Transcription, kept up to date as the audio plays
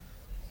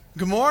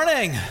Good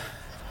morning.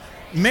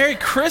 Merry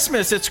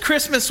Christmas. It's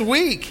Christmas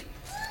week.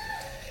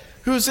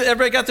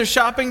 Everybody got their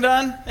shopping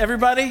done?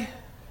 Everybody?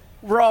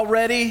 We're all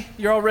ready?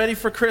 You're all ready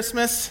for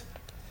Christmas?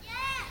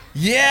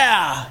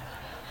 Yeah.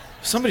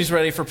 Somebody's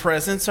ready for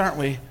presents, aren't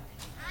we?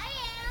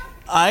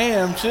 I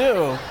am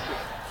too.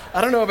 I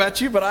don't know about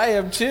you, but I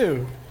am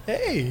too.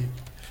 Hey.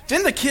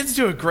 Didn't the kids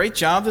do a great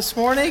job this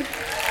morning?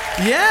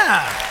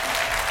 Yeah.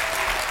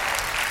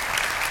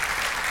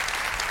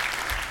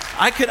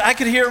 I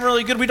could hear them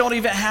really good. We don't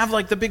even have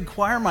like the big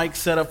choir mic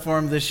set up for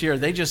them this year.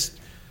 There's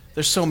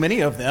so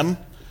many of them.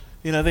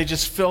 You know, they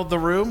just filled the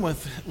room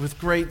with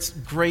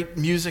great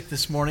music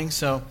this morning.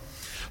 So,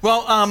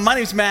 well, my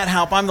name's Matt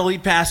Halp. I'm the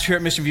lead pastor here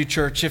at Mission View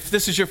Church. If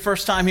this is your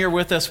first time here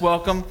with us,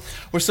 welcome.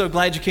 We're so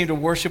glad you came to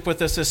worship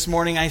with us this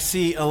morning. I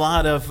see a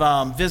lot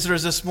of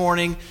visitors this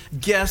morning,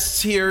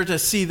 guests here to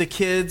see the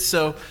kids.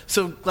 So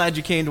glad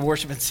you came to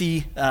worship and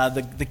see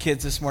the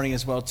kids this morning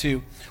as well,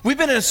 too. We've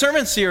been in a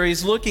sermon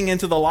series looking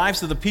into the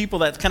lives of the people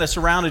that kind of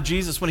surrounded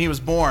Jesus when he was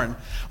born.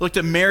 Looked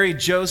at Mary,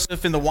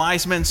 Joseph, and the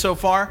wise men so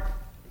far.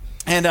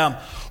 And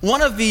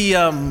one of the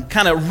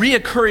kind of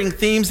reoccurring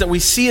themes that we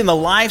see in the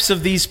lives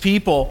of these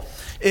people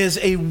is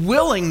a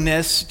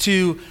willingness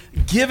to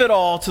give it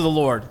all to the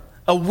Lord.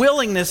 A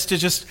willingness to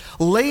just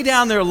lay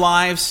down their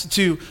lives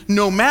to,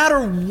 no matter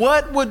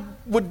what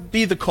would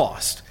be the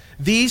cost,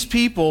 these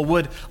people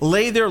would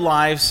lay their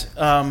lives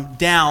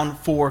down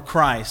for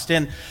Christ.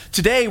 And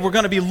today we're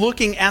going to be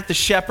looking at the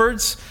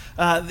shepherds,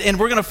 and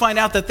we're going to find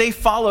out that they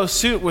follow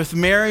suit with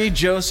Mary,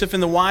 Joseph,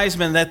 and the wise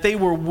men, that they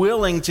were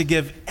willing to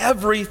give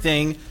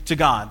everything to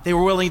God. They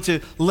were willing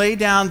to lay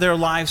down their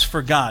lives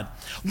for God.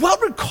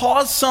 What would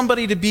cause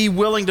somebody to be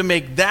willing to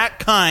make that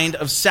kind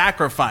of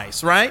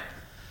sacrifice, right?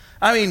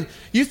 I mean,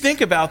 you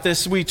think about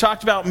this. We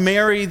talked about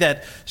Mary,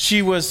 that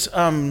she was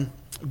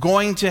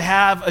going to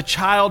have a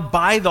child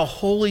by the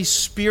Holy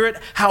Spirit,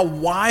 how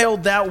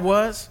wild that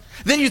was.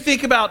 Then you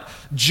think about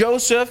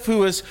Joseph, who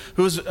was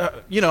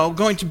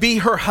going to be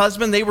her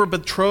husband. They were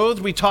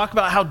betrothed. We talk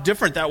about how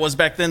different that was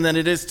back then than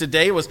it is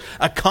today. It was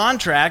a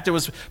contract. It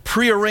was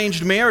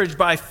prearranged marriage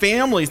by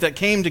families that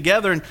came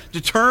together and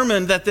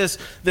determined that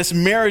this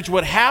marriage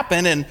would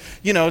happen. And,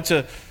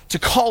 to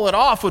call it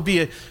off would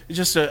be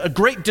just a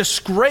great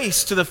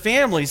disgrace to the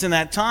families in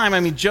that time. I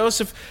mean,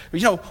 Joseph,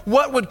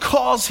 what would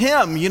cause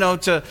him,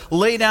 to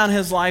lay down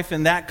his life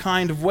in that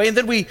kind of way? And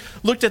then we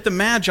looked at the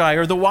Magi,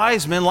 or the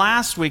wise men,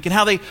 last week, and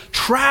how they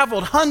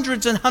traveled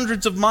hundreds and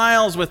hundreds of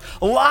miles with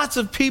lots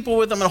of people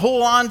with them, a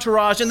whole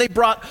entourage, and they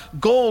brought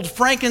gold,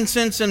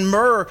 frankincense, and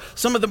myrrh,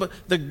 some of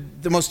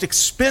the most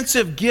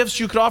expensive gifts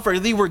you could offer.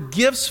 They were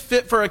gifts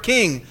fit for a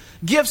king,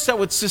 gifts that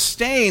would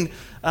sustain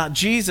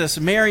Jesus,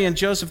 Mary, and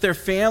Joseph, their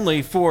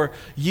family, for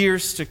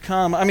years to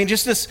come. I mean,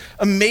 just this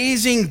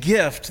amazing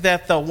gift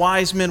that the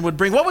wise men would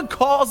bring. What would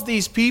cause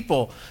these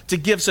people to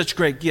give such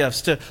great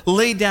gifts, to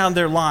lay down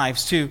their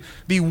lives, to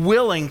be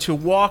willing to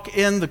walk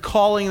in the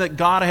calling that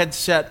God had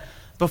set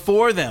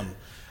before them?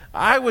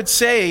 I would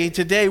say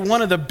today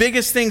one of the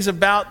biggest things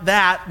about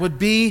that would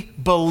be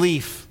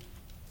belief.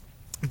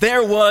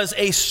 There was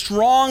a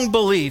strong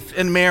belief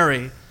in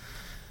Mary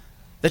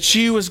that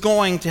she was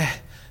going to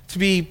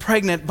be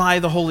pregnant by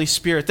the Holy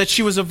Spirit, that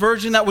she was a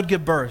virgin that would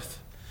give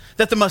birth,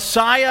 that the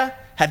Messiah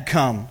had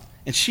come,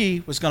 and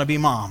she was going to be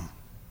mom.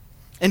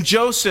 And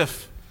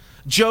Joseph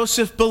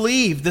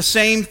believed the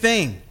same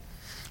thing,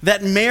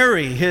 that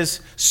Mary, his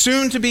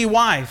soon-to-be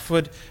wife,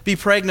 would be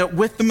pregnant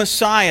with the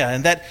Messiah,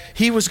 and that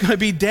he was going to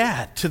be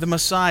dad to the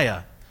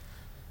Messiah.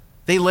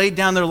 They laid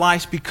down their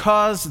lives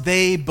because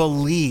they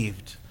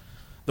believed.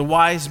 The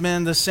wise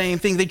men, the same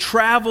thing. They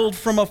traveled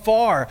from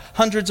afar,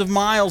 hundreds of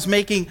miles,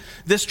 making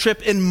this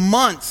trip in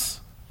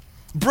months,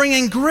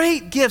 bringing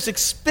great gifts,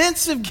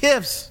 expensive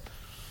gifts,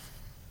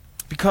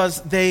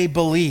 because they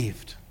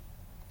believed.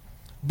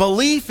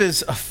 Belief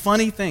is a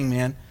funny thing,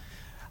 man.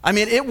 I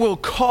mean, it will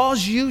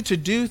cause you to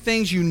do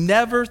things you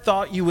never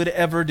thought you would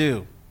ever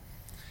do.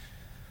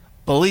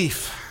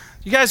 Belief.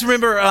 You guys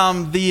remember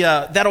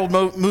that old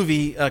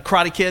movie,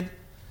 Karate Kid?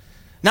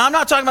 Now, I'm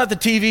not talking about the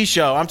TV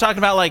show. I'm talking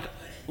about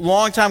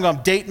long time ago.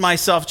 I'm dating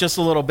myself just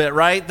a little bit,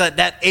 right?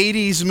 That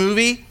 80s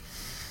movie,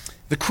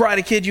 The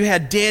Karate Kid, you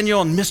had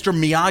Daniel and Mr.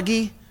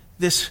 Miyagi,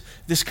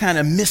 this kind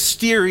of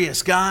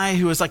mysterious guy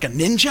who was like a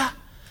ninja.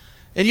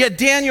 And you had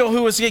Daniel,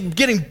 who was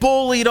getting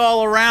bullied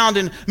all around,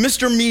 and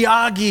Mr.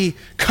 Miyagi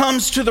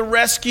comes to the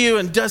rescue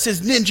and does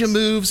his ninja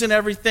moves and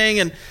everything.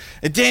 And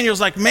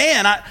Daniel's like,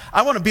 man,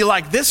 I want to be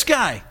like this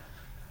guy.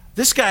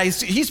 This guy,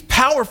 he's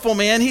powerful,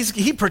 man.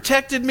 He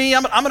protected me.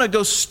 I'm going to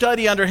go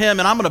study under him,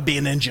 and I'm going to be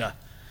a ninja.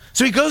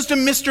 So he goes to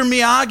Mr.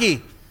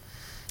 Miyagi,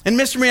 and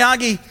Mr.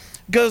 Miyagi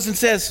goes and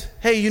says,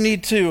 hey, you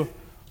need to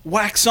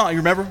wax on. You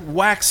remember?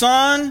 Wax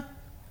on,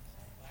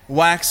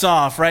 wax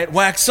off, right?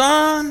 Wax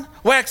on,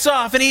 wax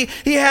off. And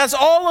he has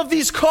all of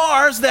these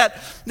cars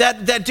that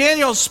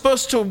Daniel's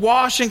supposed to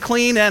wash and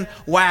clean and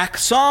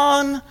wax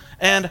on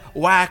and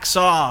wax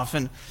off.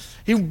 And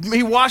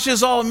he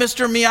washes all of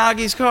Mr.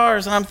 Miyagi's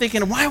cars. And I'm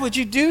thinking, why would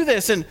you do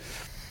this? And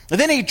And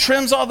then he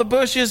trims all the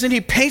bushes and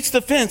he paints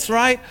the fence,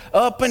 right?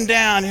 Up and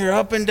down here,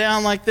 up and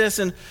down like this.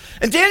 And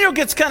Daniel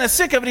gets kind of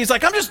sick of it. He's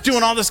like, I'm just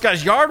doing all this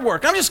guy's yard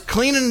work. I'm just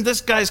cleaning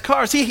this guy's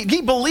cars.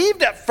 He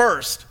believed at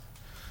first,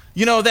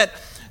 that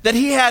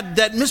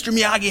Mr.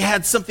 Miyagi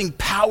had something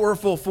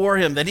powerful for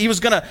him, that he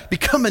was going to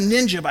become a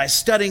ninja by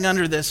studying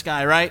under this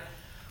guy, right?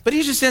 But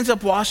he just ends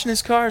up washing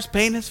his cars,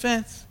 painting his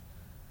fence,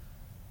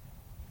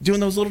 doing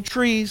those little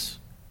trees.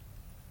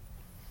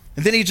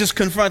 And then he just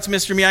confronts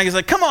Mr. Miyagi. He's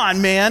like, come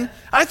on, man.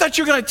 I thought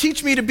you were going to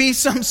teach me to be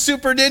some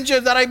super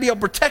ninja that I'd be able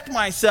to protect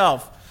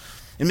myself.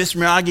 And Mr.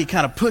 Miyagi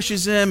kind of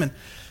pushes him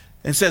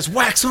and says,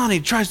 wax on. He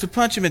tries to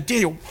punch him, and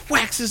Daniel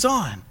waxes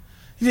on.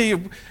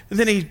 And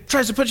then he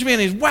tries to punch him in,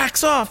 and he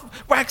wax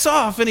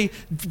off, and he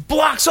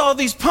blocks all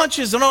these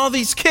punches and all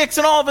these kicks,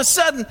 and all of a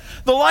sudden,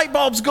 the light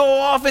bulbs go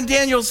off in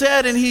Daniel's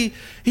head, and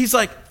he's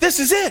like, this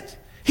is it.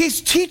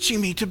 He's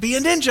teaching me to be a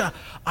ninja.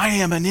 I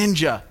am a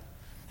ninja.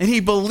 And he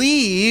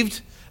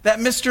believed that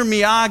Mr.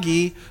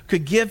 Miyagi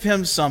could give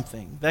him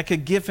something, that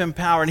could give him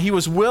power. And he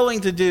was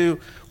willing to do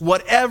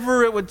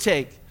whatever it would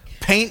take.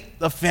 Paint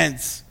the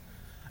fence,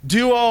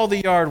 do all the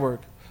yard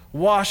work,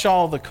 wash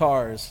all the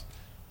cars.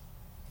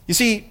 You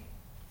see,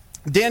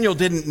 Daniel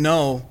didn't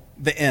know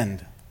the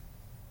end.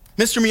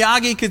 Mr.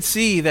 Miyagi could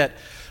see that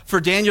for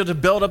Daniel to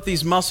build up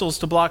these muscles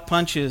to block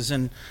punches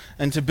and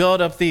to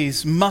build up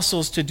these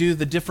muscles to do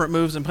the different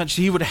moves and punches,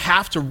 he would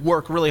have to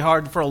work really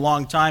hard for a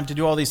long time to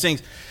do all these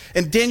things.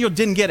 And Daniel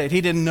didn't get it.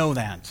 He didn't know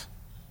that.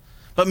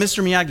 But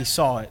Mr. Miyagi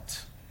saw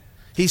it.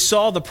 He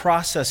saw the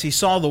process. He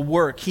saw the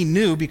work. He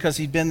knew because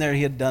he'd been there,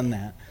 he had done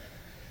that.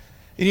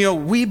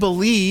 And we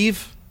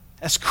believe,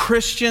 as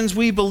Christians,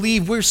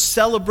 we're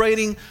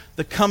celebrating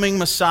the coming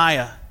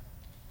Messiah.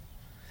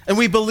 And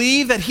we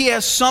believe that he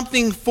has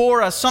something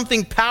for us,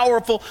 something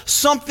powerful,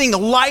 something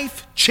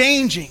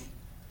life-changing.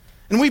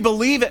 And we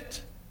believe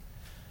it.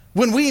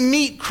 When we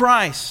meet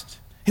Christ,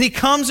 and he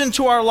comes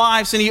into our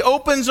lives, and he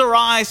opens our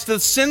eyes to the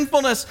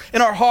sinfulness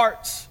in our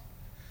hearts,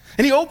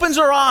 and he opens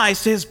our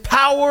eyes to his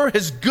power,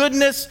 his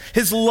goodness,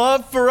 his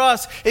love for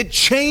us, it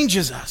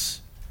changes us.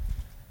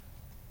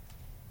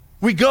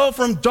 We go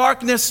from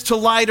darkness to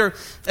light, or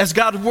as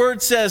God's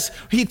word says,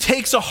 he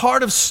takes a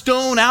heart of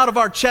stone out of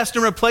our chest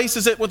and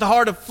replaces it with a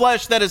heart of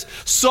flesh that is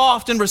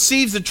soft and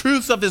receives the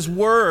truth of his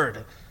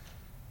word.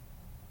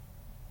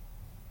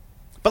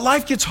 But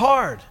life gets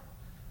hard.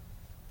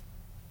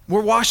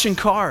 We're washing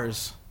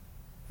cars.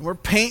 We're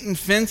painting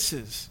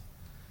fences.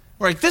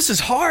 We're like, this is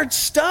hard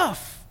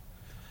stuff.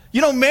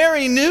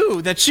 Mary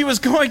knew that she was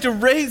going to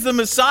raise the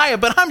Messiah,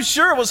 but I'm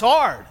sure it was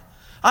hard.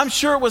 I'm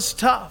sure it was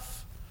tough.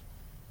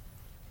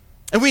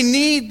 And we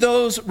need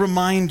those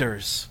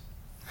reminders.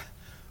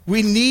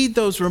 We need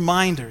those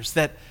reminders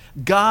that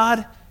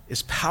God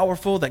is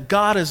powerful, that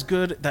God is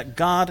good, that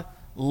God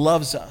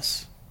loves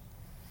us.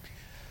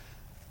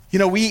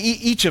 We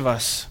each of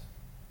us,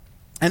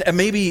 and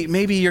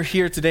maybe you're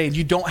here today and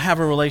you don't have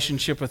a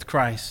relationship with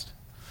Christ.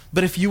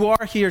 But if you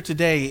are here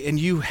today and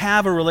you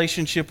have a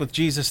relationship with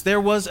Jesus,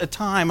 there was a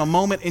time, a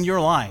moment in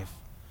your life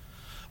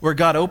where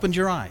God opened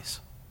your eyes,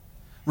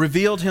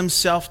 revealed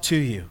himself to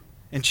you,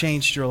 and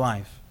changed your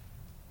life.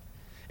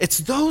 It's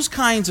those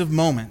kinds of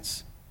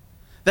moments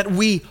that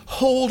we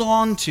hold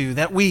on to,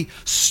 that we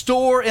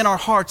store in our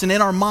hearts and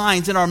in our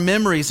minds, in our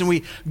memories, and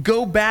we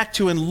go back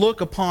to and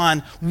look upon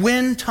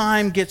when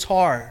time gets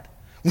hard,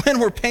 when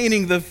we're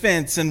painting the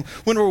fence and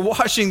when we're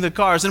washing the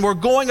cars and we're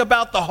going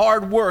about the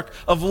hard work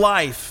of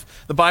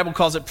life. The Bible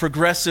calls it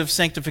progressive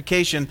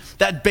sanctification.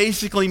 That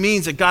basically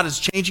means that God is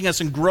changing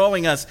us and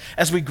growing us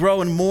as we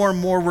grow in more and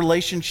more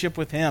relationship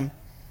with him.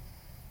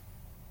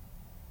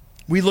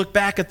 We look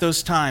back at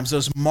those times,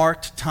 those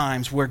marked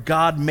times where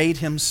God made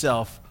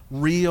himself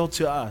real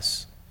to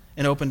us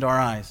and opened our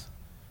eyes.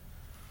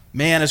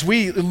 Man, as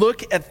we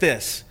look at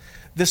this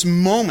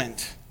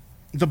moment,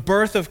 the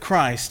birth of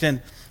Christ,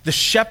 and the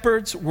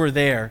shepherds were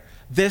there,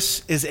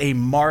 this is a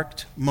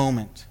marked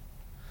moment.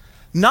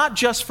 Not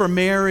just for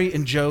Mary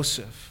and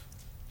Joseph,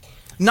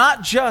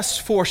 not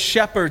just for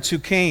shepherds who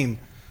came,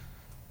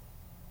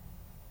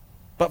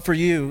 but for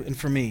you and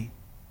for me.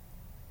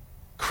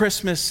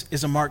 Christmas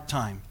is a marked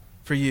time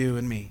for you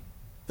and me.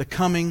 The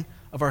coming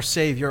of our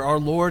Savior, our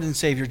Lord and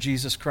Savior,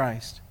 Jesus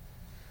Christ.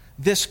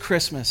 This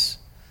Christmas,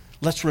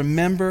 let's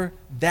remember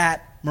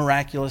that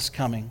miraculous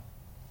coming.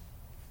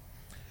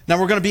 Now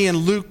we're going to be in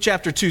Luke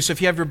chapter 2, so if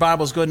you have your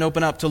Bibles, go ahead and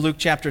open up to Luke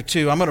chapter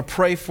 2. I'm going to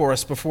pray for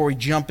us before we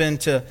jump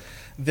into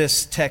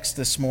this text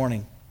this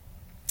morning.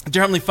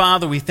 Dear Heavenly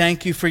Father, we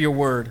thank you for your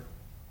word.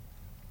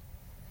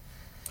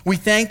 We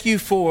thank you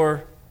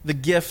for the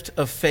gift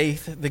of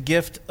faith, the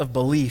gift of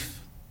belief.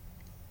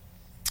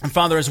 And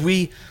Father, as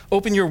we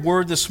open your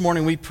word this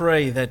morning, we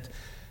pray that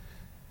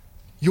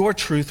your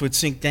truth would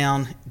sink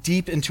down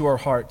deep into our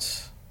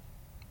hearts.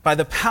 By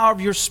the power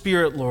of your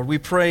Spirit, Lord, we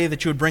pray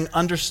that you would bring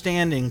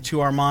understanding to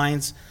our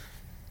minds,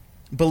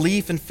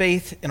 belief and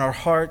faith in our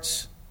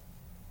hearts.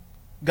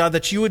 God,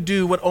 that you would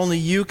do what only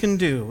you can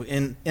do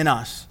in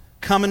us.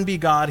 Come and be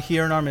God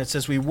here in our midst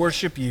as we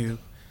worship you,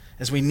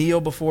 as we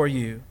kneel before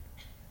you.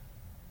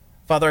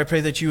 Father, I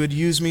pray that you would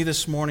use me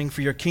this morning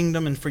for your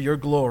kingdom and for your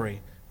glory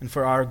and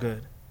for our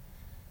good.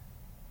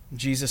 In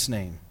Jesus'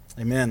 name,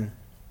 amen.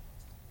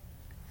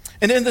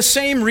 And in the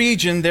same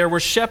region, there were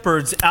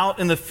shepherds out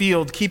in the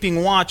field,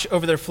 keeping watch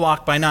over their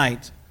flock by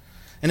night.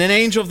 And an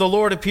angel of the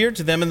Lord appeared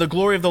to them, and the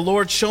glory of the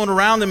Lord shone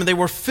around them, and they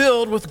were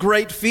filled with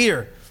great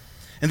fear.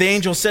 And the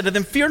angel said to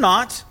them, "Fear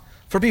not,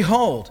 for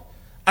behold,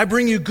 I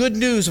bring you good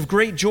news of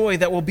great joy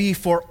that will be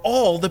for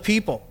all the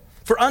people.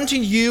 For unto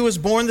you is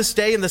born this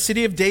day in the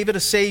city of David a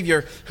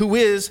Savior, who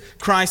is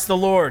Christ the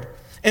Lord.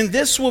 And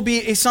this will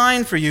be a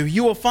sign for you.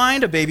 You will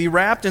find a baby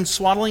wrapped in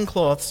swaddling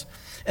cloths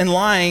and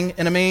lying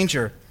in a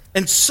manger."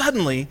 And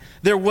suddenly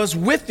there was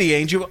with the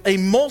angel a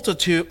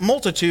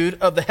multitude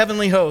of the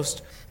heavenly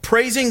host,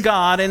 praising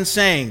God and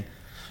saying,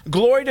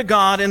 "Glory to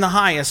God in the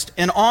highest,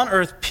 and on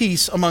earth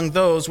peace among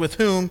those with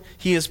whom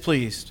he is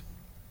pleased."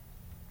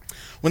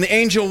 When the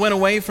angel went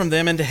away from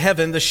them into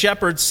heaven, the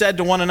shepherds said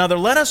to one another,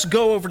 "Let us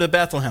go over to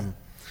Bethlehem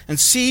and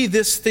see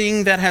this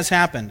thing that has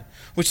happened,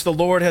 which the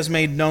Lord has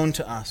made known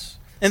to us."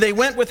 And they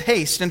went with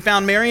haste and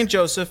found Mary and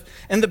Joseph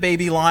and the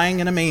baby lying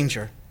in a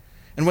manger.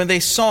 And when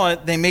they saw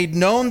it, they made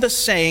known the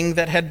saying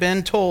that had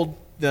been told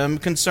them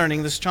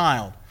concerning this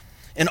child.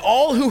 And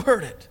all who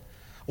heard it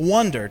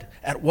wondered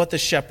at what the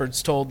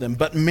shepherds told them.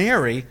 But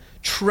Mary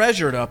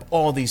treasured up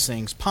all these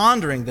things,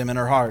 pondering them in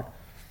her heart.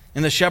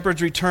 And the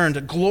shepherds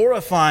returned,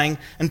 glorifying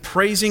and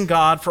praising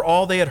God for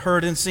all they had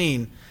heard and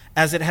seen,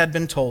 as it had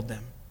been told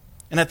them.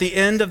 And at the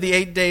end of the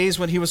 8 days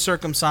when he was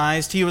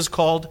circumcised, he was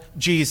called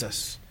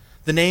Jesus,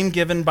 the name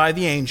given by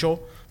the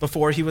angel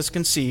before he was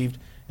conceived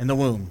in the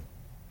womb.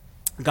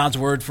 God's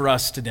word for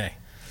us today.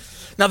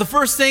 Now, the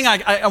first thing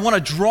I want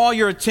to draw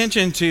your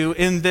attention to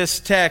in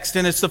this text,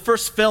 and it's the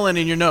first fill-in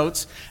in your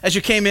notes. As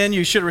you came in,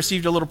 you should have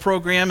received a little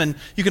program, and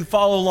you can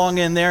follow along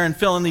in there and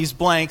fill in these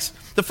blanks.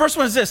 The first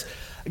one is this: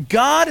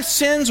 God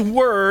sends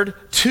word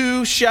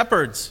to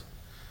shepherds.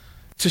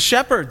 To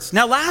shepherds.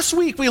 Now, last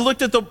week we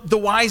looked at the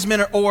wise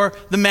men, or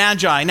the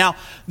magi. Now,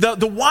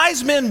 the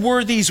wise men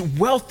were these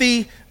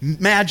wealthy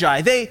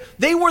magi.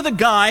 They were the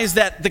guys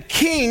that the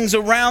kings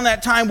around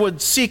that time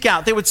would seek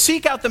out. They would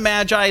seek out the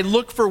magi and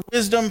look for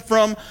wisdom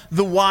from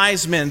the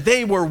wise men.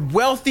 They were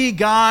wealthy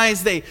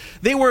guys. They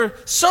were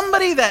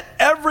somebody that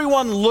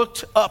everyone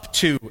looked up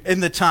to in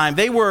the time.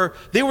 They were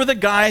the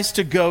guys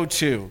to go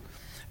to.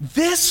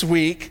 This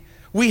week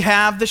we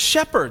have the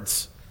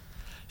shepherds.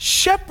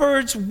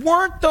 Shepherds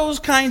weren't those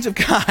kinds of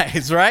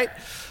guys, right?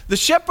 The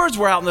shepherds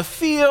were out in the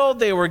field.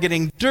 They were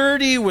getting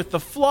dirty with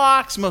the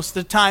flocks. Most of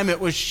the time it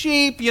was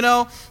sheep,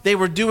 They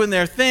were doing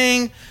their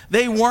thing.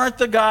 They weren't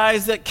the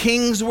guys that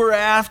kings were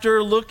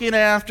after, looking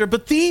after.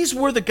 But these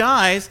were the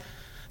guys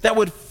that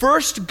would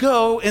first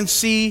go and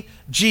see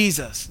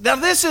Jesus. Now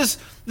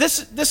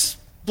this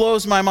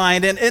blows my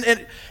mind.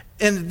 And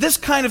this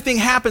kind of thing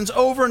happens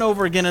over and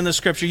over again in the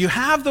scripture. You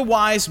have the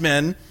wise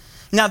men.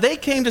 Now, they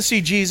came to see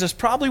Jesus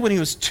probably when he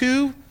was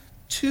two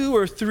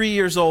or 3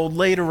 years old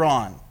later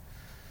on.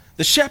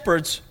 The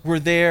shepherds were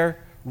there,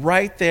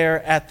 right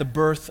there at the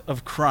birth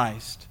of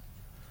Christ.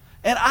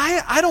 And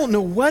I don't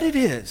know what it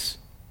is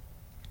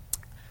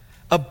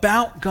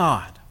about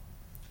God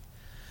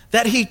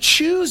that he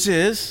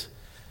chooses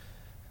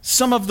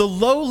some of the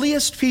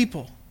lowliest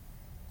people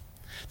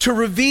to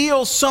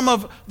reveal some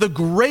of the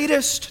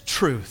greatest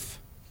truth.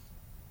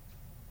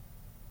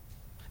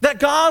 That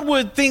God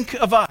would think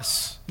of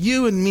us,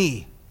 you and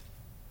me.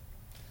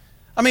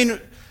 I mean,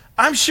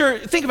 I'm sure,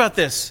 think about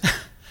this.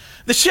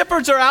 The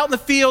shepherds are out in the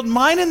field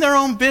minding their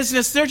own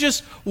business. They're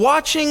just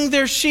watching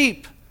their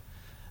sheep.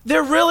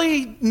 They're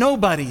really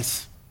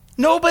nobodies.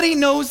 Nobody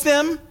knows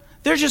them.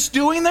 They're just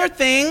doing their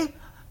thing.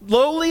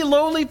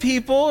 Lowly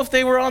people, if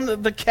they were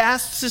on the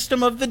caste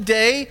system of the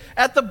day,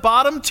 at the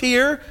bottom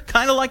tier,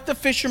 kind of like the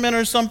fishermen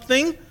or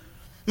something,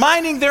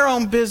 minding their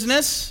own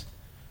business.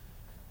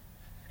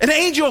 An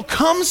angel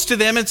comes to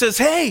them and says,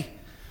 "Hey,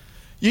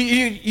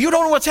 you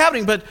don't know what's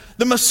happening, but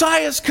the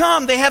Messiah's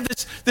come." They have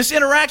this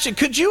interaction.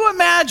 Could you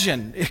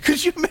imagine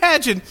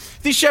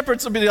these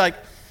shepherds will be like,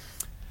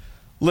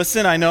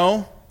 "Listen, I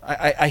know,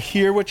 I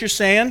hear what you're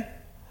saying,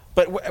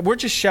 but we're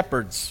just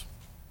shepherds.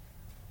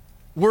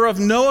 We're of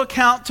no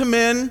account to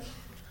men.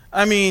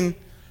 I mean,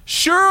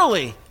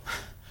 surely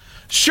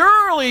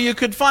you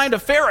could find a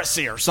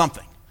Pharisee or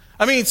something.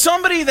 I mean,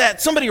 somebody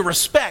that somebody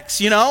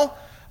respects,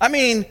 I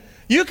mean,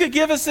 you could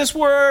give us this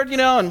word,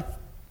 and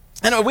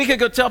we could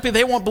go tell people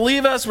they won't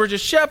believe us. We're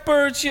just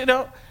shepherds,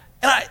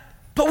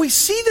 But we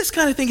see this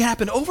kind of thing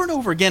happen over and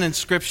over again in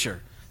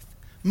Scripture.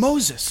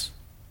 Moses.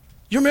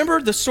 You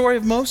remember the story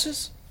of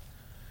Moses?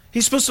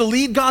 He's supposed to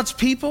lead God's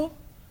people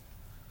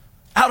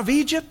out of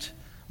Egypt.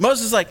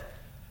 Moses is like,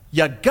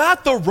 "You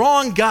got the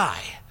wrong guy.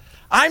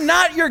 I'm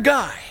not your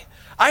guy.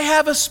 I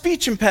have a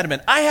speech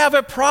impediment. I have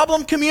a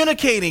problem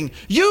communicating.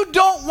 You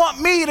don't want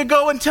me to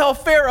go and tell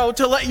Pharaoh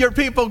to let your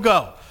people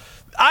go.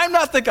 I'm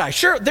not the guy."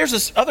 Sure, there's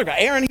this other guy.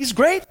 Aaron, he's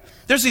great.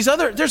 There's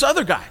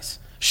other guys.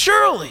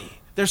 Surely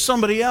there's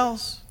somebody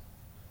else.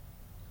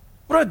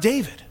 What about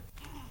David?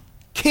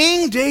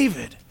 King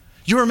David.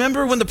 You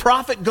remember when the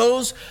prophet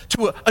goes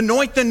to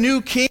anoint the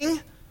new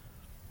king?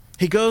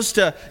 He goes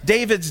to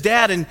David's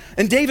dad, and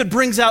David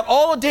brings out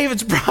all of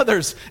David's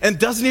brothers and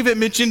doesn't even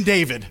mention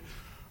David,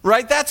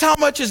 right? That's how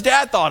much his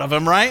dad thought of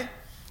him, right?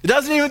 He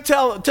doesn't even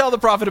tell the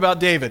prophet about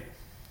David.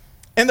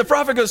 And the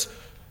prophet goes,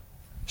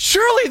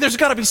 surely there's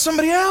got to be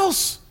somebody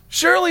else.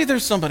 Surely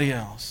there's somebody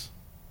else.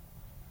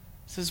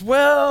 He says,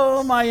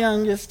 well, my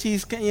youngest,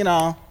 he's,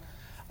 I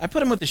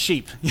put him with the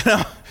sheep,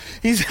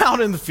 He's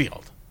out in the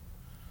field.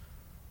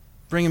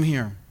 Bring him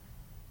here.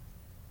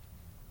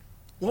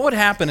 What would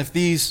happen if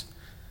these,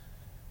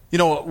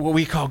 what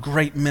we call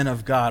great men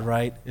of God,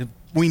 right?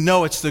 We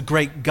know it's the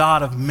great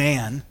God of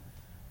man.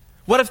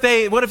 What if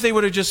they would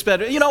have just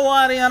said, you know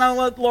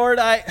what, Lord,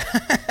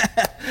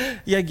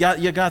 you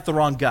got the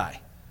wrong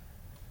guy.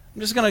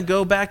 I'm just going to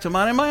go back to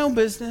minding my own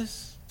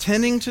business,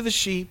 tending to the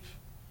sheep,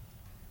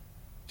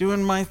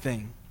 doing my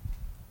thing.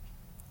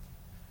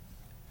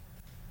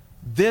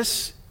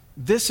 This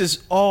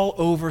is all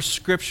over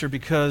Scripture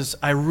because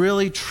I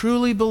really,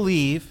 truly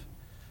believe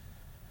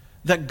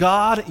that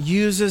God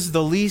uses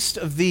the least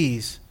of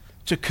these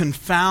to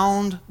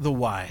confound the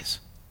wise,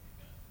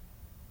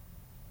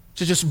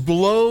 to just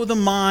blow the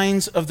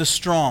minds of the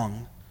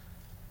strong.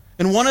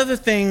 And one of the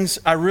things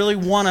I really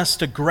want us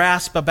to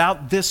grasp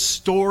about this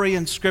story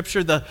in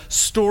Scripture, the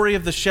story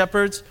of the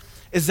shepherds,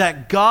 is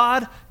that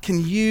God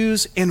can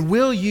use and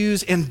will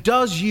use and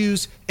does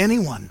use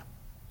anyone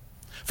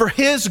for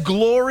His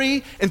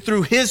glory and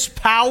through His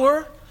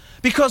power.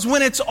 Because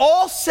when it's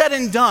all said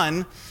and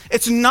done,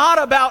 it's not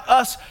about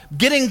us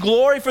getting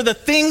glory for the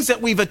things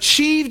that we've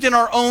achieved in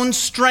our own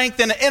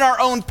strength and in our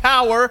own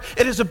power.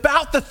 It is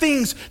about the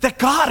things that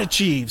God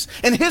achieves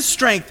in His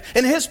strength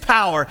and His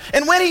power.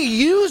 And when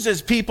He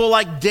uses people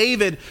like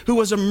David, who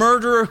was a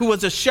murderer, who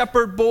was a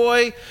shepherd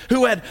boy,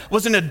 who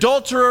was an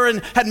adulterer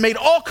and had made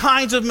all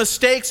kinds of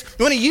mistakes,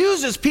 when He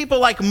uses people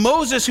like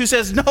Moses, who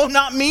says, no,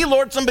 not me,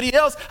 Lord, somebody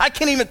else, I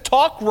can't even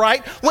talk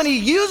right. When He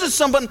uses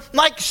someone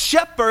like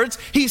shepherds,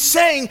 He's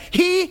saying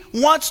He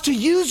wants to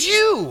use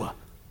you.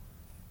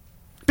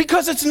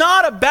 Because it's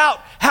not about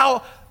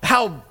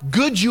how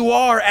good you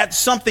are at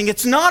something.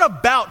 It's not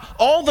about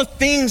all the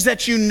things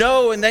that you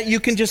know and that you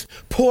can just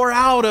pour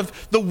out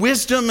of the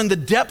wisdom and the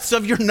depths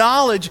of your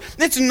knowledge.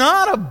 It's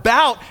not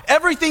about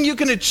everything you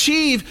can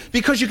achieve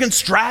because you can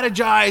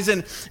strategize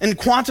and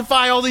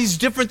quantify all these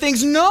different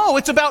things. No,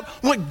 it's about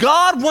what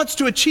God wants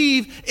to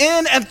achieve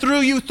in and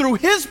through you through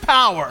His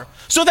power.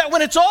 So that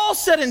when it's all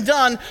said and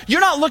done,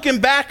 you're not looking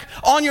back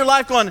on your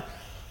life going,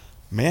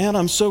 man,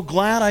 I'm so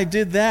glad I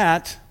did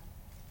that.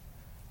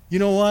 You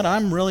know what?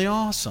 I'm really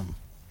awesome.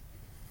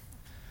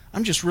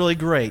 I'm just really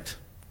great.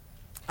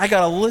 I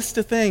got a list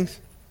of things.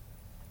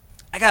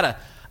 I got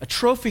a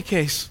trophy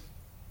case.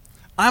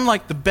 I'm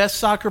like the best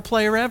soccer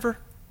player ever.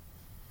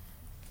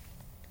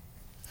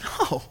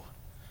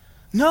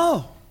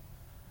 No.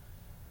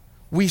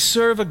 We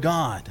serve a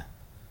God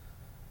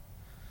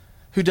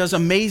who does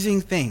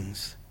amazing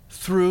things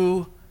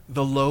through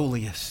the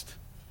lowliest.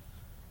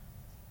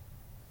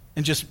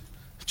 And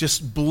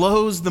just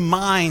blows the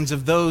minds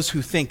of those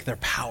who think they're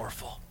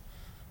powerful.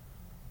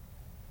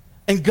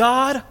 And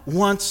God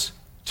wants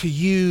to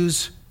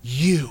use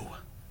you.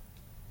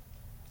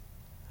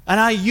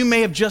 And you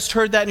may have just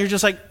heard that and you're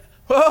just like,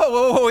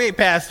 whoa, wait,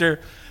 Pastor.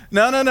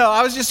 No.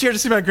 I was just here to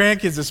see my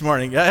grandkids this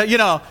morning.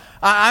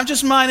 I'm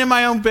just minding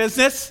my own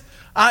business.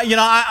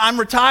 I'm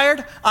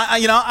retired.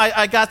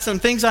 I got some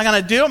things I'm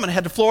going to do. I'm going to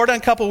head to Florida in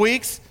a couple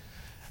weeks.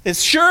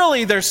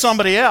 Surely there's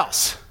somebody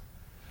else.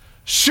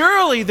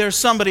 Surely there's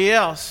somebody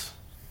else.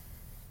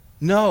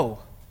 No.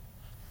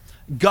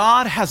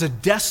 God has a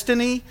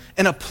destiny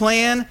and a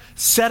plan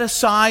set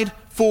aside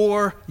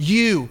for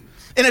you.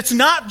 And it's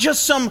not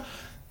just some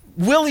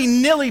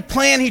willy-nilly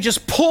plan He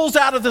just pulls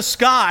out of the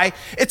sky.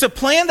 It's a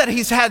plan that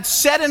He's had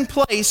set in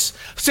place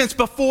since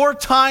before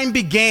time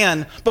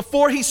began.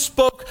 Before He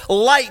spoke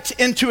light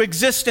into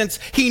existence,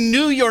 He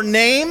knew your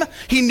name.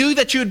 He knew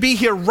that you would be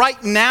here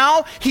right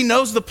now. He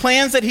knows the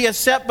plans that He has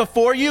set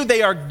before you.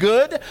 They are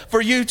good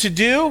for you to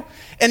do.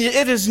 And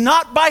it is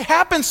not by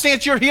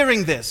happenstance you're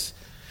hearing this.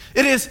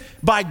 It is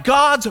by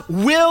God's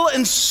will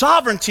and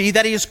sovereignty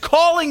that He is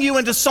calling you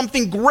into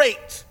something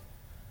great.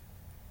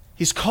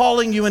 He's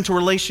calling you into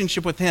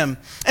relationship with Him.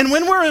 And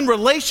when we're in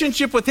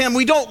relationship with Him,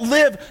 we don't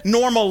live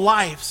normal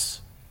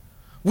lives.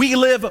 We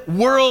live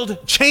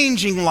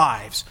world-changing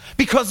lives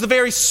because the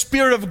very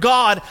Spirit of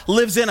God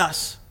lives in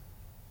us.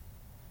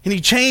 And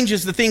He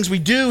changes the things we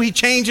do. He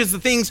changes the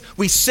things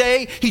we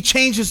say. He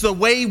changes the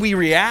way we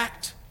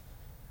react.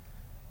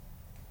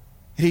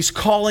 And He's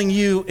calling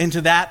you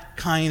into that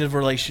kind of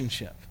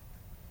relationship.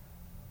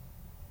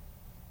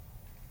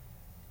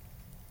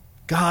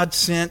 God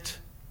sent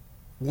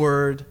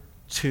word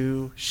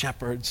to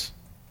shepherds.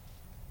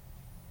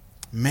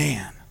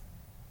 Man.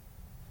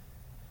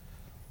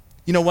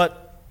 You know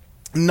what?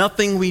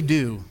 Nothing we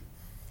do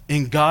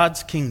in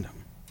God's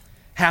kingdom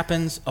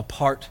happens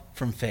apart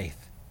from faith.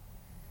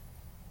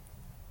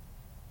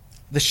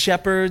 The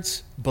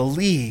shepherds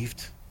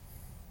believed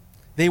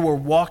they were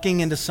walking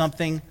into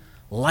something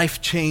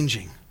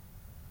life-changing.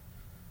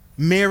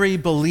 Mary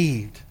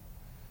believed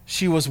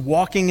she was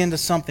walking into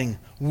something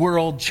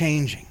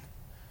world-changing.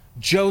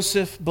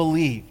 Joseph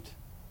believed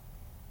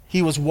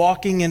he was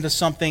walking into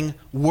something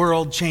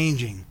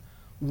world-changing.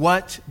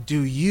 What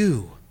do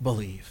you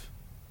believe?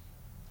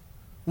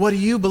 What do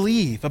you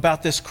believe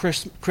about this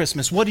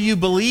Christmas? What do you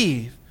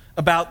believe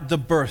about the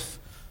birth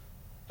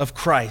of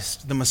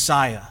Christ, the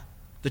Messiah,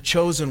 the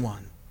chosen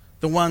one,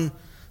 the one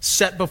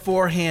set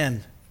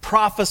beforehand,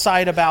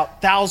 prophesied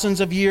about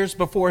thousands of years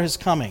before his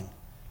coming?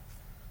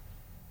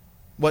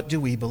 What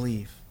do we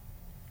believe?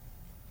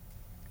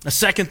 The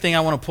second thing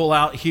I want to pull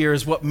out here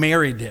is what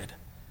Mary did.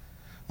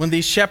 When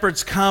these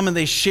shepherds come and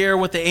they share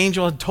what the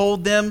angel had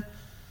told them,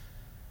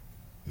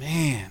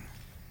 man,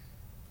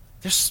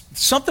 there's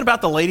something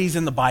about the ladies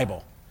in the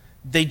Bible.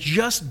 They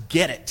just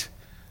get it.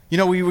 You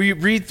know, we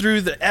read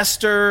through the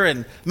Esther,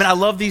 and I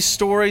love these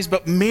stories,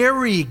 but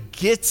Mary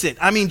gets it.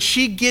 I mean,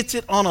 she gets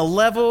it on a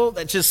level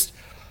that's just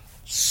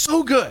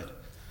so good.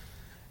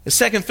 The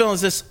second feeling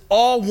is this: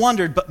 all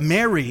wondered, but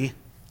Mary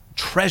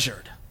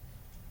treasured.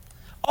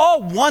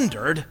 All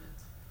wondered,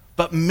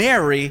 but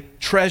Mary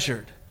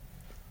treasured.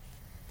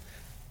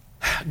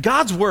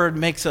 God's word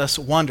makes us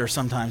wonder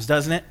sometimes,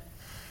 doesn't it?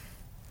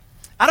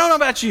 I don't know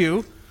about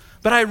you,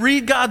 but I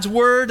read God's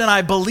word and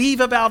I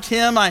believe about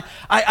him.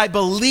 I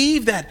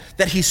believe that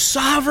he's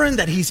sovereign,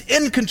 that he's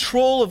in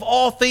control of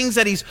all things,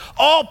 that he's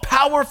all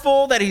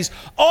powerful, that he's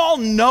all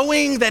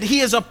knowing, that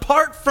he is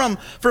apart from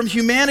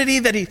humanity,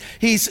 that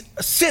he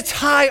sits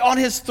high on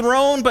his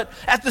throne, but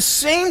at the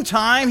same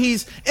time,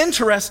 he's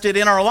interested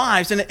in our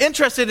lives and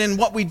interested in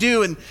what we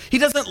do. And he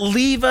doesn't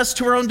leave us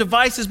to our own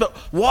devices, but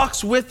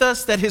walks with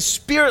us, that his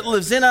spirit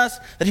lives in us,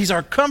 that he's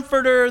our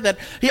comforter,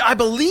 I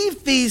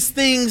believe these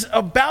things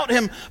about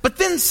him. But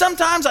then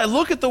sometimes I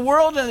look at the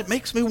world and it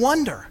makes me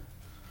wonder.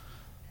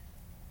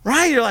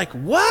 Right? You're like,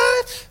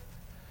 what?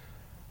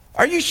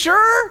 Are you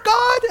sure,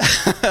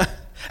 God?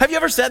 Have you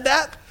ever said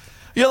that?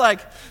 You're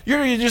like,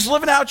 you're just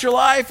living out your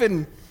life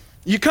and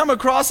you come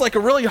across like a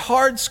really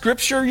hard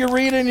scripture you're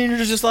reading and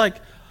you're just like,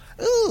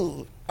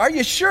 ooh, are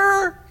you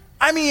sure?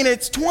 I mean,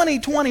 it's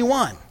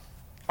 2021.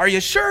 Are you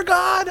sure,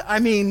 God? I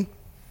mean,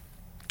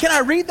 can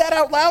I read that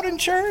out loud in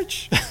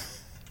church?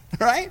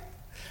 Right?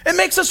 It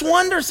makes us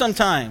wonder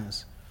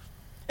sometimes.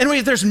 And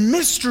there's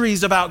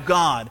mysteries about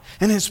God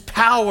and his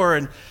power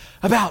and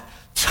about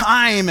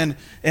time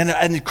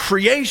and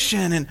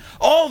creation and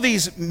all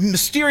these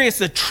mysterious,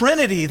 the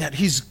Trinity, that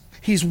he's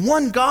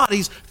one God.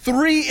 He's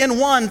three in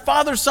one,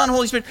 Father, Son,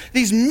 Holy Spirit.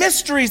 These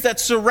mysteries that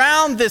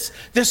surround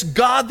this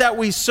God that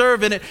we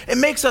serve. And it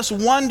makes us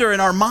wonder in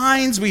our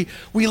minds. We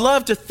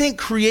love to think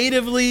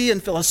creatively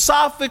and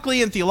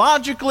philosophically and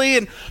theologically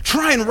and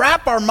try and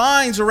wrap our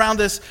minds around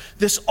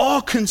this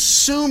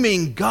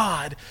all-consuming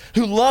God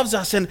who loves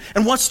us and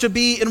wants to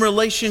be in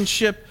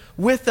relationship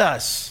with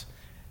us.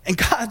 And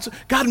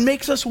God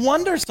makes us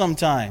wonder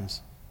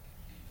sometimes.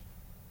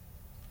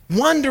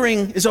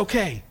 Wondering is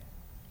okay.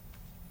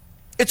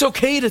 It's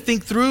okay to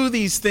think through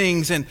these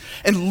things and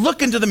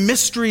look into the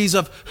mysteries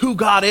of who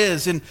God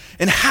is and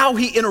how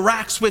he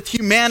interacts with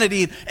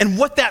humanity and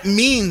what that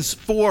means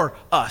for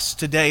us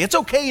today. It's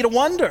okay to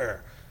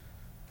wonder,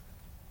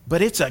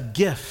 but it's a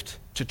gift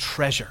to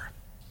treasure.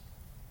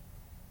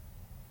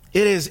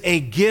 It is a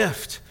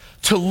gift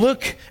to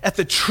look at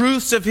the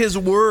truths of his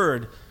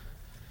word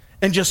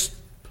and just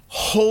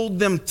hold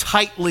them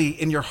tightly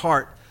in your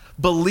heart,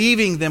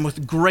 believing them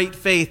with great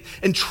faith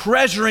and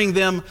treasuring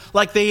them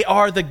like they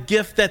are the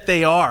gift that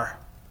they are.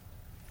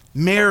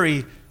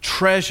 Mary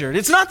treasured.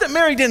 It's not that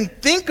Mary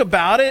didn't think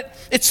about it.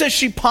 It says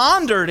she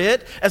pondered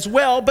it as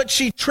well, but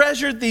she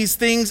treasured these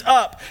things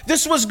up.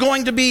 This was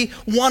going to be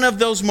one of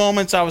those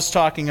moments I was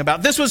talking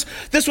about. This was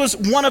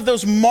one of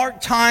those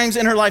marked times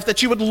in her life that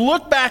she would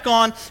look back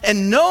on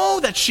and know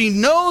that she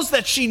knows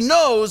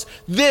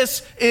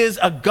this is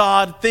a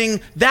God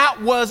thing.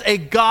 That was a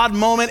God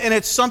moment, and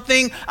it's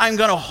something I'm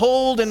going to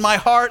hold in my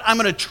heart. I'm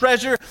going to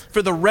treasure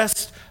for the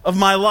rest of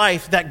my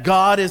life, that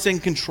God is in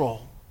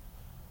control.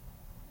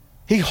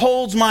 He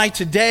holds my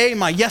today,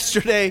 my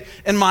yesterday,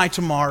 and my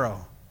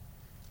tomorrow.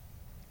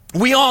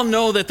 We all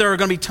know that there are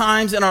going to be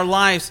times in our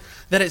lives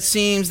that it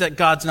seems that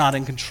God's not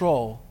in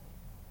control.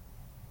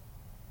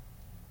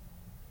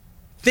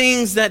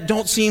 Things that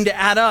don't seem to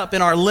add up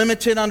in our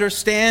limited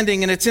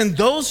understanding, and it's in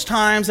those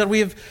times that we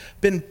have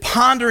been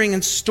pondering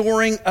and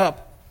storing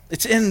up.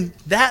 It's in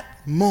that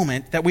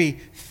moment that we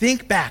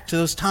think back to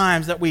those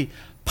times that we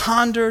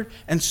pondered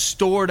and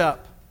stored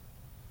up.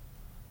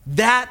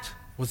 That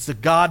was the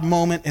God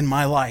moment in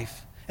my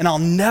life, and I'll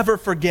never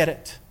forget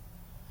it.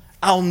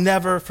 I'll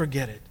never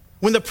forget it.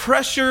 When the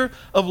pressure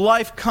of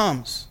life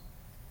comes,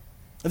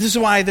 this is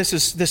why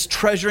this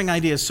treasuring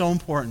idea is so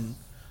important.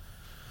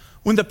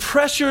 When the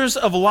pressures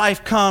of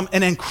life come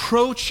and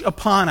encroach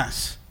upon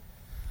us,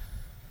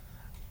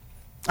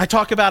 I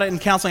talk about it in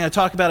counseling. I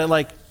talk about it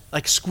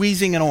like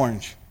squeezing an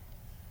orange.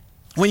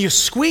 When you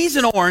squeeze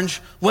an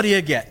orange, what do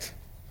you get?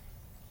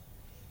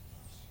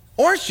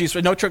 Orange juice.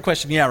 No trick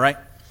question. Yeah, right?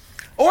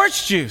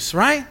 Orange juice,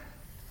 right?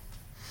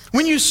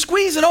 When you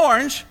squeeze an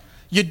orange,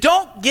 you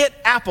don't get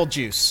apple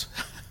juice.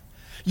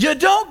 You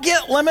don't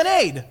get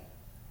lemonade.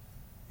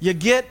 You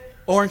get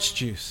orange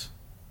juice.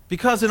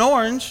 Because an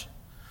orange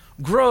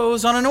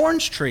grows on an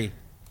orange tree.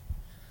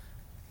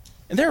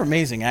 And they're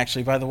amazing,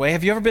 actually, by the way.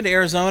 Have you ever been to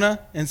Arizona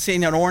and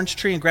seen an orange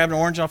tree and grabbed an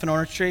orange off an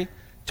orange tree?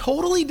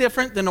 Totally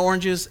different than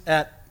oranges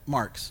at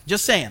Mark's.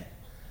 Just saying.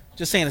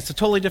 Just saying, it's a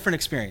totally different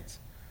experience.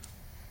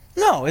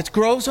 No, it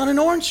grows on an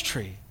orange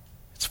tree.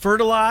 It's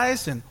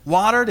fertilized and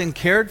watered and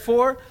cared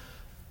for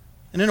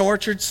in an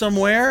orchard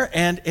somewhere,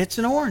 and it's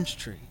an orange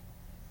tree.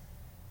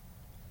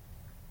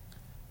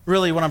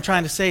 Really, what I'm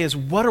trying to say is,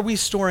 what are we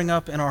storing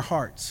up in our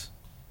hearts?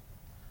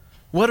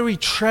 What are we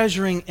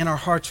treasuring in our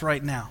hearts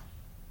right now?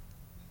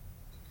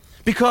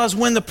 Because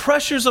when the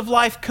pressures of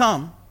life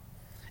come,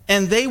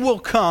 and they will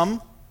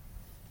come,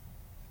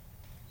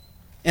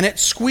 and it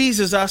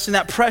squeezes us, and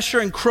that pressure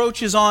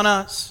encroaches on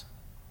us,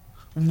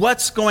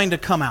 what's going to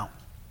come out?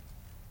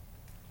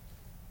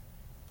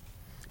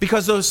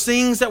 Because those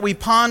things that we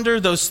ponder,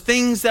 those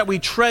things that we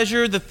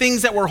treasure, the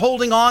things that we're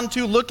holding on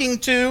to, looking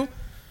to,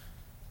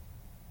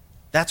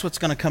 that's what's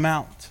going to come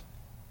out.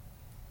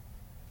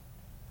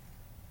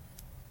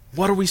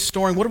 What are we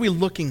storing? What are we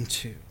looking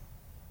to?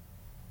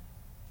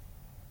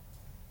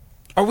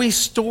 Are we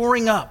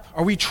storing up?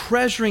 Are we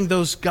treasuring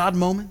those God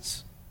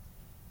moments?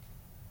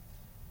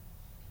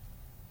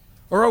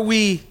 Or are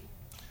we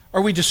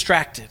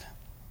distracted?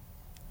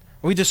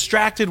 Are we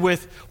distracted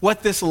with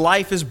what this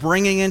life is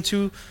bringing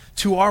into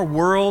our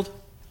world?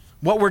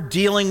 What we're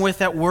dealing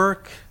with at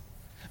work?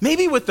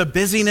 Maybe with the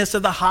busyness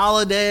of the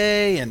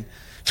holiday and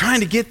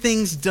trying to get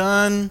things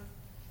done.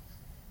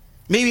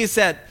 Maybe it's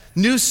that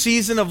new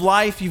season of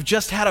life. You've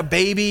just had a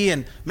baby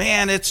and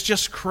man, it's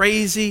just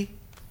crazy.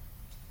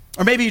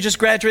 Or maybe you just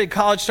graduated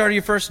college, started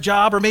your first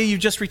job, or maybe you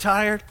just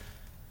retired.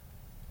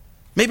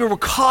 Maybe we're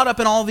caught up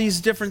in all these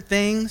different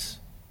things.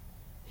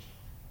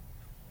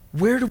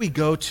 Where do we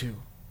go to?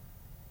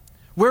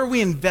 Where are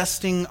we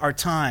investing our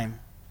time?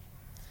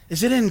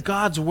 Is it in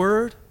God's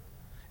Word?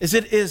 Is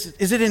it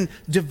in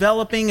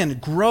developing and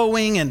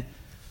growing and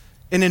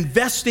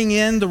investing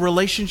in the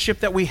relationship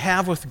that we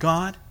have with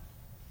God?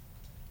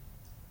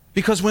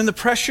 Because when the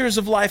pressures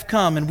of life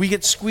come and we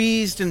get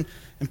squeezed and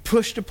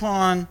pushed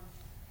upon,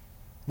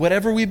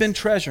 whatever we've been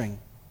treasuring,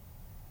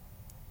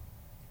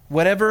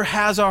 whatever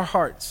has our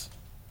hearts,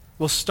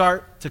 will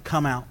start to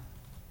come out.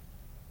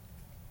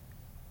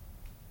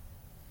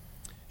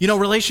 You know,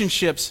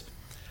 relationships,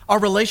 our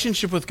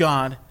relationship with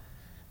God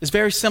is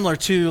very similar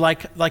to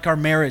like our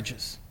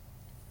marriages.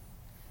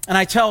 And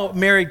I tell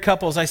married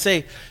couples, I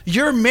say,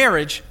 your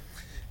marriage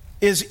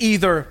is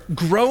either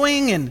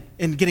growing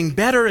and getting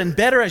better and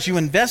better as you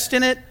invest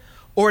in it,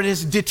 or it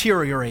is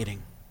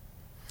deteriorating.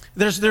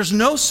 There's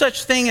no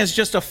such thing as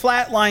just a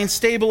flatline,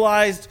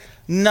 stabilized,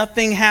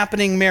 nothing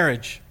happening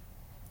marriage.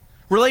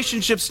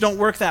 Relationships don't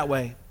work that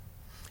way.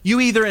 You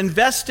either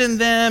invest in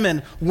them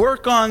and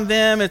work on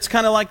them. It's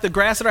kind of like the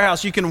grass at our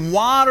house. You can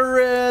water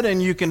it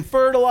and you can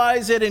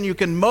fertilize it and you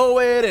can mow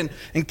it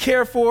and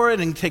care for it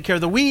and take care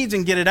of the weeds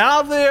and get it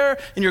out of there.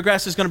 And your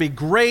grass is going to be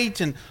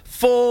great and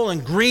full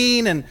and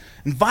green and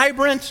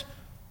vibrant.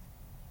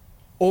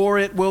 Or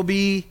it will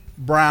be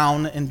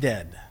brown and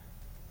dead.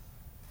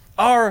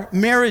 Our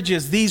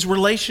marriages, these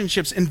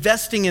relationships,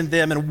 investing in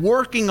them and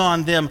working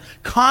on them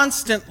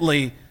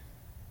constantly,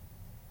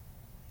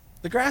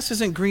 the grass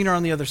isn't greener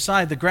on the other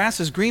side. The grass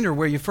is greener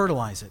where you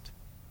fertilize it.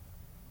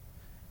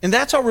 And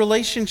that's our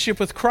relationship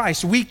with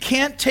Christ. We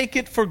can't take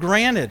it for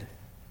granted.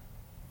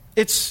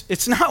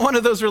 It's not one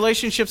of those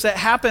relationships that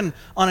happen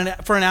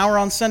for an hour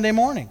on Sunday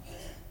morning.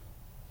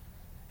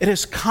 It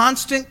is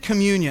constant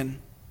communion.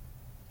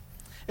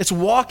 It's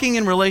walking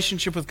in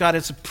relationship with God.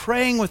 It's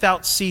praying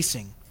without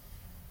ceasing.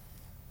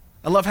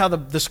 I love how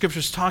the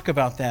scriptures talk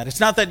about that. It's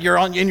not that you're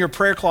in your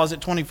prayer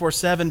closet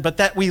 24/7, but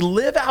that we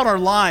live out our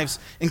lives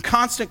in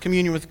constant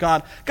communion with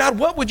God. God,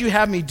 what would you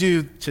have me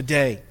do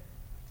today?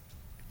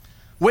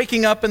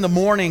 Waking up in the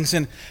mornings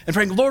and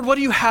praying, Lord, what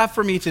do you have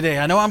for me today?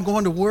 I know I'm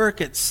going to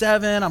work at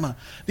 7. I'm going to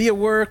be at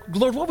work.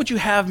 Lord, what would you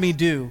have me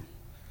do?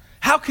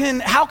 How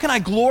can I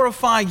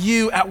glorify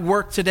you at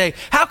work today?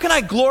 How can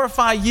I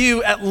glorify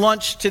you at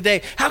lunch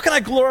today? How can I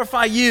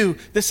glorify you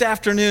this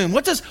afternoon?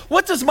 What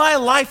does my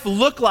life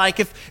look like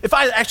if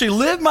I actually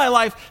live my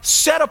life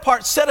set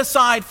apart, set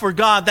aside for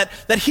God,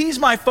 that He's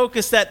my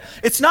focus, that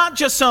it's not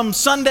just some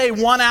Sunday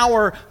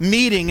 1-hour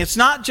meeting. It's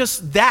not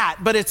just that,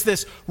 but it's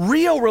this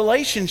real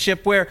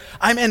relationship where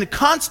I'm in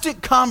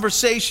constant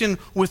conversation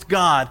with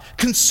God,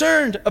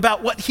 concerned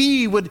about what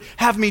He would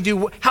have me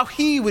do, how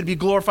He would be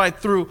glorified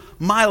through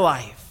my life.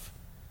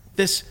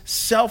 This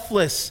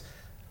selfless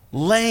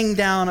laying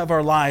down of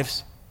our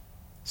lives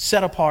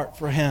set apart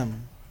for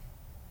Him.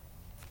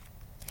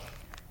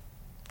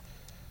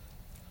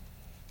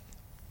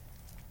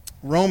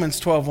 Romans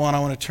 12:1, I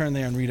want to turn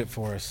there and read it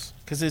for us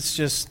because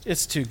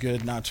it's too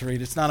good not to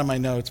read. It's not in my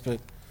notes, but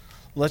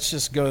let's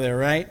just go there,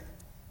 right?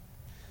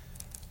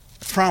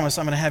 I promise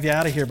I'm going to have you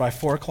out of here by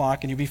 4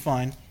 o'clock and you'll be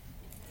fine.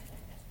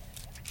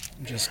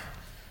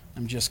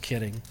 I'm just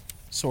kidding,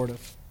 sort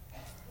of.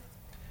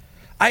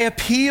 I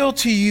appeal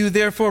to you,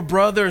 therefore,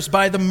 brothers,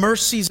 by the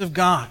mercies of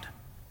God,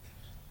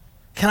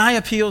 Can I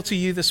appeal to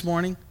you this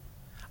morning?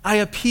 I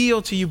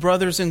appeal to you,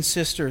 brothers and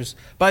sisters,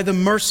 by the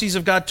mercies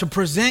of God, to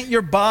present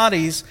your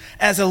bodies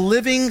as a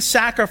living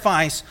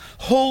sacrifice,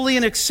 holy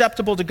and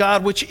acceptable to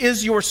God, which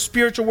is your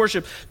spiritual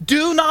worship.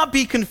 Do not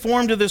be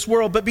conformed to this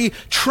world, but be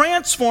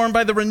transformed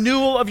by the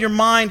renewal of your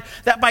mind,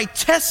 that by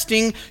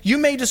testing you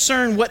may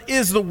discern what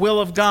is the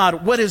will of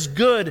God, what is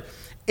good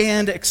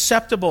and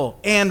acceptable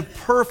and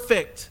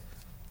perfect.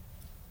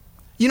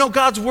 You know,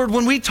 God's word,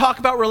 when we talk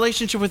about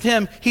relationship with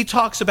Him, He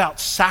talks about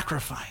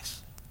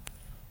sacrifice.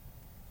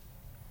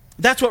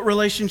 That's what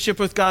relationship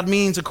with God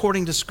means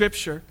according to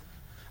Scripture.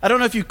 I don't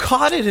know if you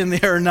caught it in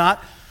there or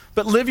not,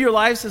 but live your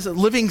lives as a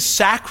living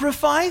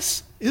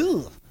sacrifice?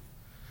 Ew.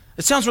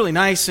 It sounds really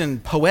nice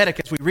and poetic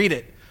as we read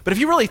it. But if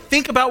you really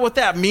think about what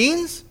that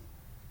means,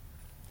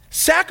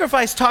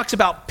 sacrifice talks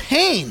about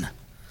pain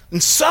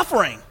and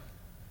suffering.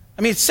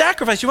 I mean,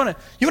 sacrifice, you want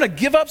to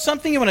give up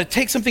something, you want to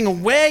take something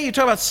away, you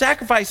talk about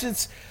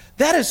sacrifice,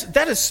 there's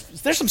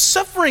some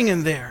suffering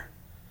in there.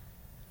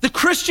 The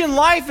Christian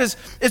life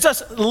is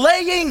us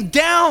laying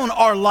down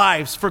our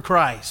lives for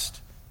Christ.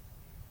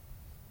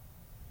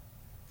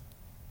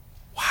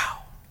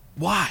 Wow.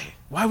 Why?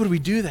 Why would we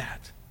do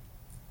that?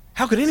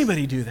 How could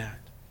anybody do that?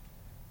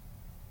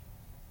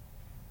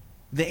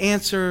 The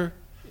answer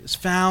is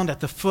found at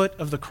the foot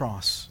of the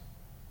cross.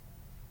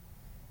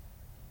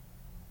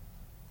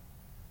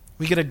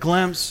 We get a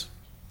glimpse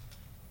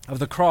of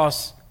the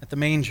cross at the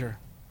manger.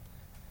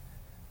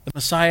 The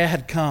Messiah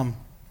had come.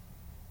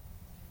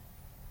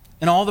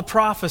 And all the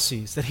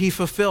prophecies that He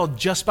fulfilled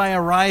just by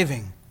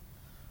arriving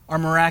are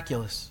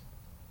miraculous.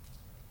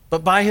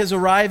 But by His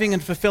arriving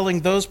and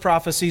fulfilling those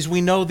prophecies, we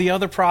know the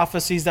other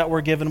prophecies that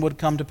were given would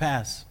come to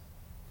pass.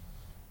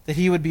 That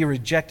He would be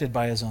rejected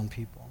by His own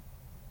people.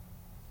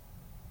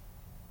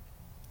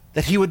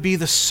 That He would be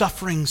the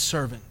suffering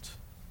servant.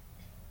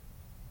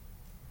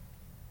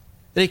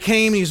 That He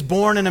came, He was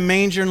born in a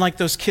manger, and like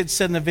those kids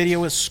said in the video,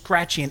 it was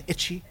scratchy and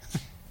itchy.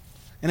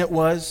 And it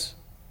was.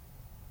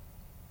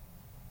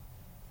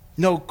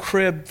 No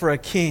crib for a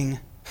king,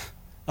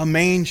 a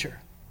manger.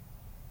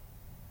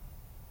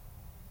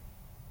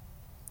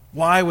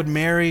 Why would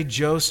Mary,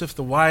 Joseph,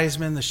 the wise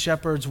men, the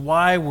shepherds,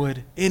 why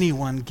would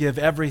anyone give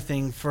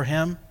everything for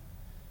Him?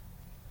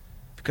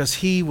 Because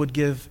He would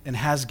give and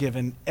has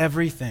given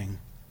everything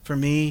for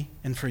me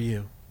and for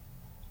you.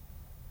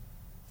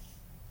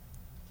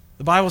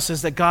 The Bible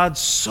says that God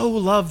so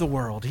loved the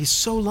world, He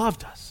so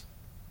loved us,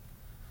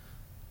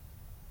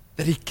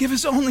 that He gave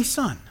His only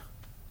Son.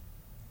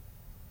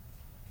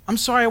 I'm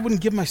sorry I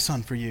wouldn't give my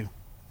son for you.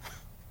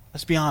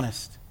 Let's be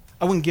honest.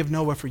 I wouldn't give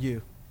Noah for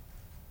you.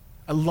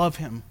 I love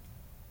him.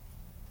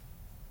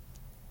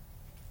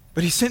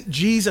 But He sent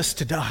Jesus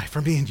to die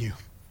for me and you.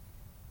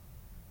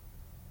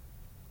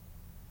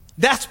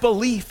 That's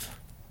belief.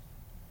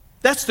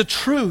 That's the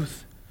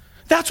truth.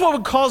 That's what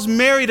would cause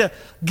Mary to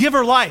give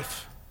her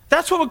life.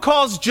 That's what would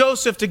cause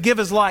Joseph to give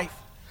his life.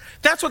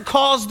 That's what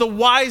caused the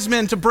wise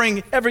men to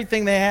bring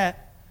everything they had.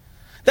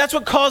 That's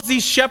what caused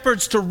these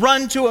shepherds to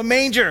run to a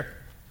manger.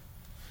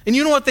 And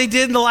you know what they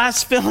did in the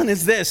last filling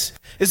is this,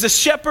 is the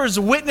shepherds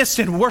witnessed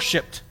and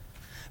worshiped.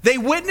 They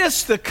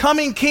witnessed the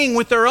coming king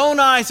with their own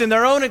eyes and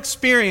their own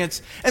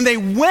experience. And they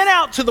went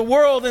out to the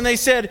world and they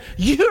said,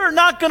 you're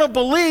not going to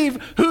believe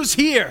who's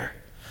here.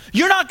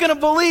 You're not going to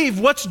believe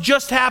what's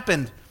just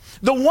happened.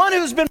 The one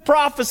who's been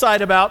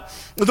prophesied about,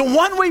 the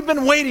one we've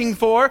been waiting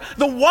for,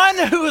 the one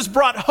who has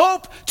brought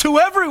hope to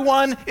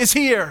everyone is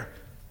here.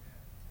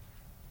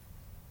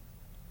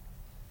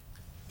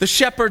 The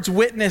shepherds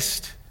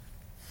witnessed,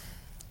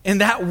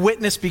 and that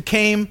witness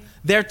became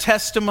their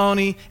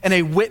testimony and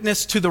a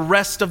witness to the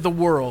rest of the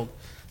world.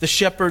 The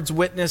shepherds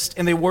witnessed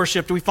and they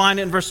worshiped. We find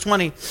it in verse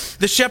 20.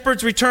 The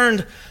shepherds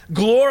returned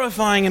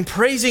glorifying and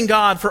praising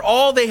God for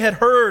all they had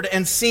heard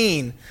and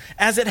seen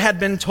as it had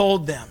been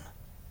told them.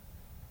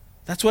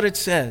 That's what it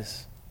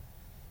says.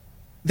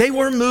 They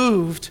were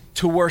moved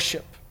to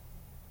worship.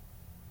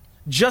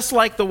 Just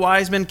like the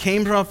wise men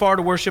came from afar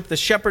to worship, the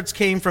shepherds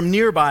came from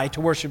nearby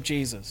to worship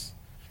Jesus.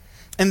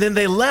 And then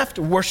they left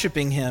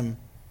worshiping Him.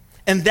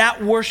 And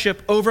that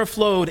worship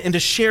overflowed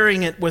into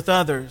sharing it with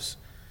others.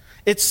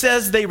 It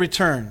says they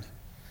returned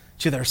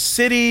to their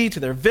city, to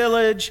their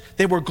village.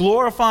 They were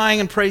glorifying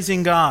and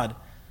praising God.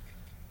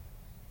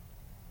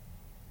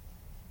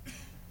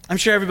 I'm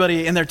sure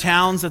everybody in their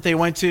towns that they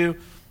went to,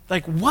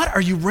 like, what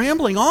are you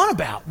rambling on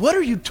about? What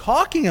are you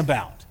talking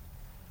about?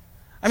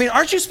 I mean,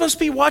 aren't you supposed to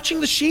be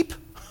watching the sheep?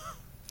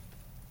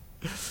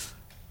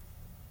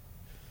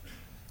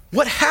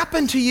 What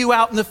happened to you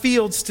out in the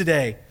fields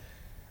today?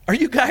 Are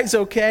you guys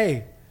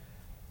okay?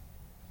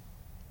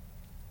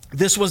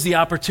 This was the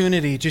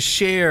opportunity to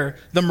share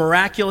the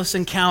miraculous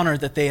encounter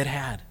that they had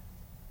had.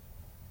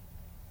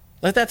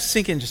 Let that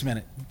sink in just a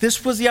minute.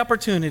 This was the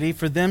opportunity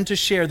for them to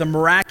share the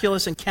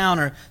miraculous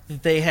encounter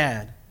that they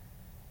had.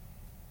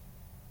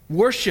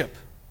 Worship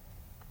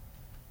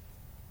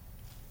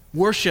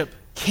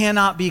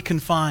cannot be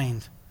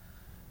confined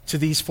to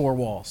these four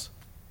walls.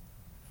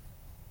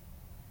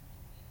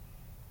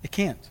 It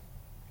can't.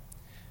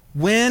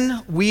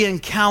 When we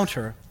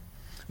encounter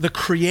the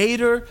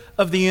creator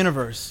of the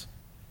universe,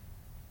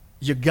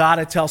 you got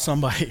to tell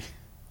somebody.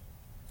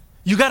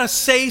 You got to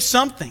say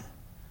something.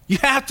 You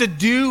have to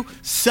do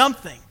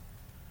something.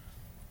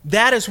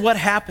 That is what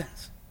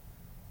happens.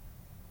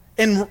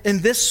 In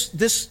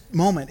this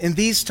moment, in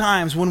these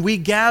times, when we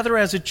gather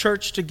as a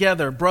church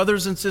together,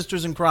 brothers and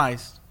sisters in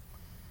Christ,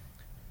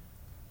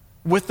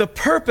 with the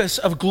purpose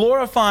of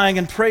glorifying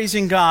and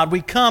praising God,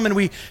 we come and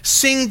we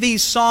sing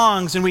these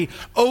songs and we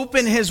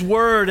open His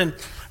Word and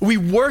we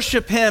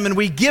worship Him and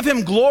we give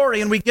Him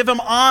glory and we give Him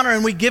honor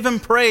and we give Him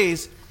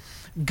praise.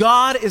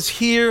 God is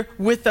here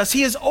with us.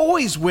 He is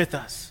always with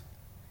us.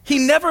 He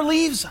never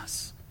leaves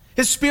us.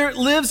 His Spirit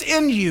lives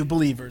in you,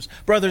 believers,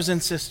 brothers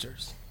and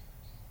sisters.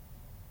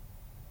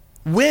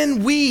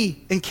 When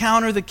we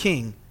encounter the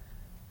King,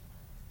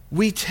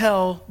 we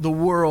tell the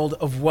world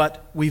of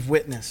what we've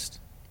witnessed.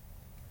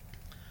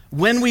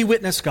 When we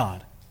witness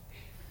God,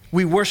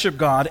 we worship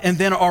God, and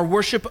then our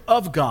worship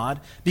of God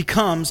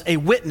becomes a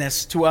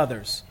witness to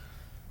others.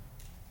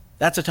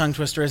 That's a tongue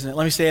twister, isn't it?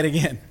 Let me say it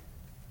again.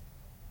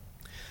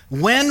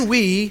 When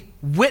we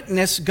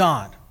witness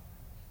God,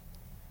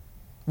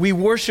 we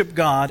worship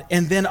God,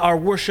 and then our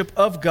worship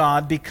of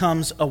God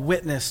becomes a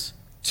witness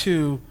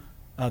to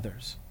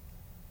others.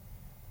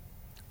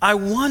 I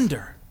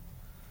wonder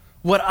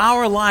what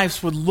our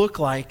lives would look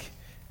like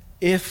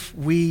if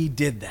we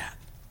did that.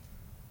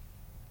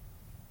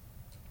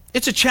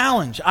 It's a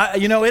challenge.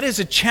 It is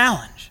a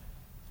challenge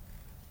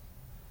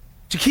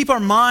to keep our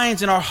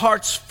minds and our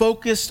hearts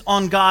focused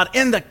on God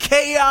in the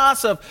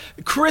chaos of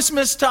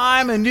Christmas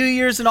time and New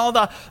Year's and all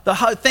the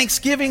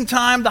Thanksgiving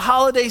time, the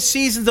holiday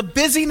season, the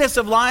busyness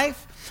of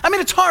life. I mean,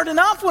 it's hard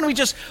enough when we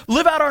just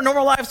live out our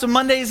normal lives of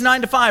Mondays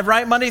 9 to 5,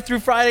 right? Monday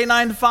through Friday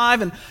 9 to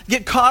 5 and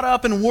get caught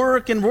up in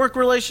work and work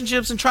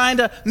relationships and trying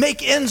to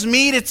make ends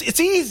meet. It's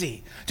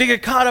easy to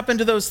get caught up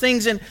into those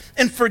things and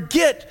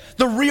forget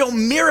the real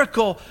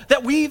miracle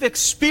that we've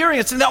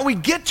experienced and that we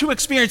get to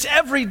experience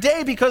every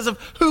day because of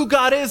who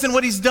God is and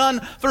what He's done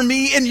for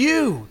me and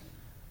you.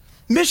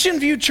 Mission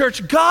View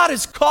Church, God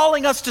is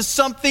calling us to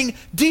something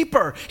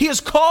deeper. He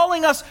is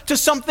calling us to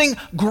something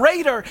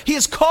greater. He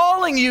is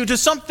calling you to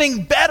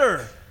something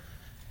better.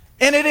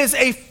 And it is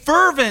a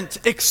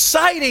fervent,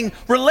 exciting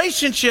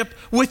relationship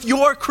with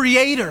your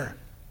Creator.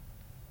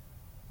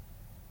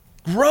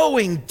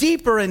 Growing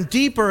deeper and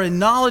deeper in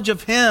knowledge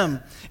of Him,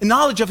 in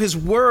knowledge of His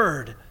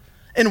Word,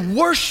 and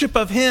worship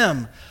of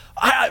Him.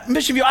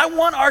 Mission View, I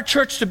want our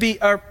church to be,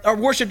 our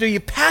worship to be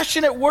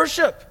passionate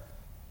worship.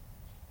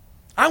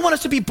 I want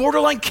us to be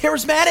borderline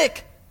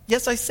charismatic.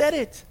 Yes, I said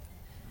it.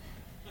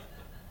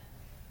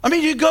 I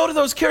mean, you go to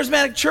those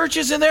charismatic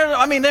churches and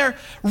they're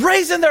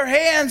raising their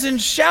hands and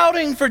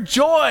shouting for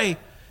joy,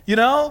 you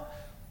know?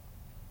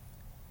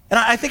 And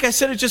I think I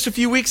said it just a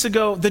few weeks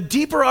ago, the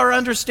deeper our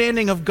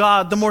understanding of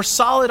God, the more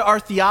solid our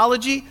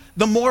theology,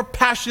 the more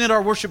passionate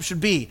our worship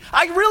should be.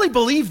 I really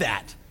believe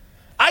that.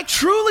 I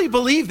truly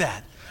believe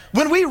that.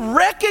 When we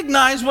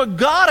recognize what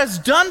God has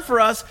done for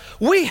us,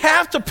 we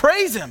have to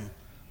praise Him.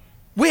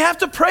 We have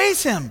to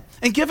praise Him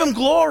and give Him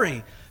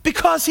glory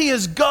because He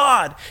is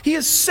God. He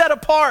is set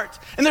apart,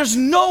 and there's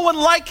no one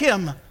like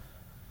Him.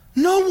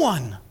 No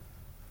one.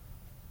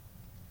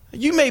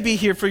 You may be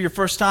here for your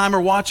first time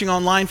or watching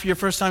online for your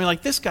first time. You're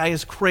like, this guy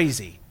is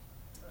crazy.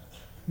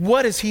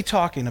 What is he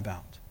talking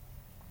about?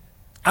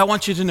 I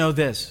want you to know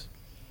this,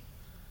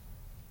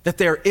 that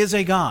there is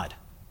a God.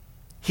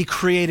 He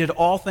created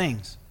all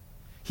things.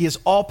 He is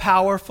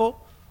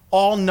all-powerful,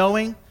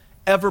 all-knowing,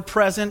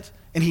 ever-present,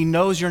 and He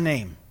knows your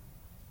name.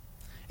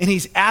 And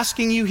He's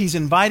asking you, He's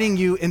inviting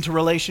you into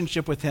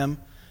relationship with Him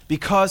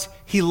because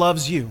He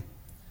loves you.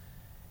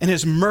 And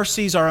His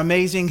mercies are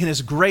amazing, and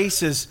His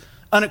grace is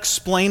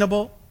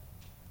unexplainable.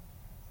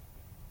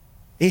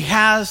 He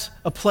has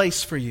a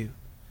place for you.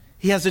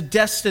 He has a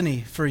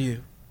destiny for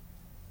you.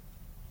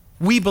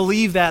 We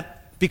believe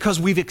that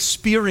because we've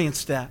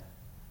experienced that.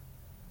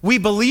 We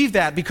believe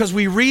that because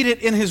we read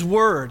it in His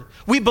Word.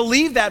 We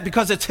believe that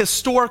because it's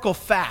historical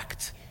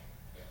fact.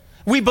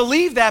 We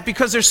believe that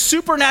because there's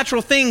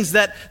supernatural things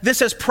that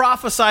this has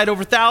prophesied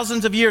over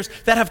thousands of years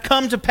that have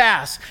come to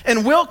pass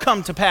and will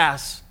come to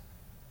pass.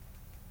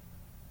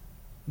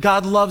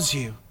 God loves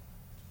you.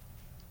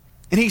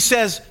 And He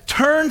says,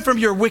 turn from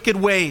your wicked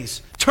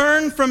ways.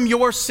 Turn from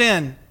your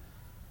sin.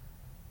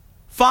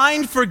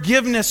 Find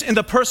forgiveness in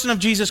the person of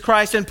Jesus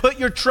Christ and put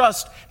your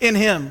trust in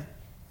Him.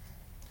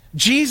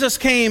 Jesus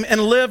came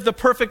and lived the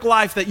perfect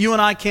life that you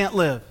and I can't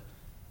live.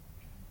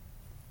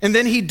 And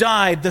then He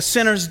died the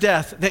sinner's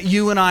death that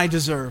you and I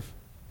deserve.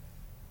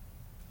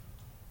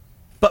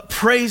 But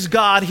praise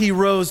God, He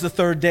rose the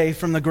third day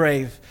from the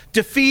grave,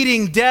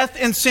 defeating death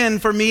and sin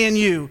for me and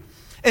you.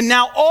 And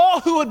now all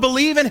who would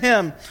believe in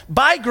Him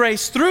by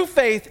grace through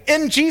faith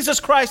in Jesus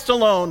Christ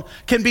alone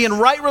can be in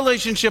right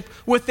relationship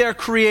with their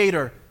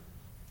Creator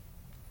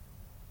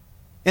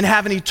and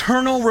have an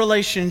eternal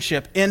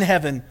relationship in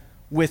heaven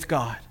with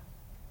God.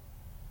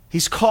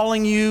 He's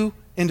calling you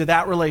into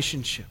that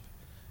relationship.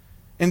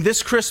 And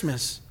this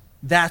Christmas,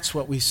 that's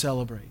what we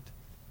celebrate.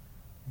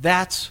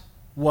 That's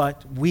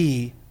what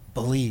we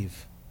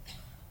believe.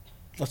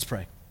 Let's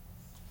pray.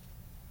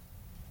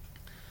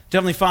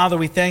 Heavenly Father,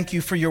 we thank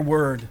you for your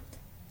word,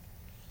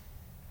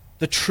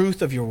 the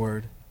truth of your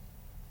word.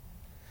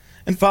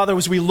 And Father,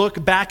 as we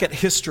look back at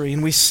history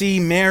and we see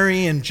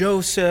Mary and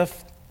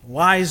Joseph,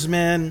 wise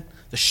men,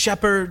 the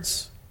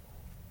shepherds,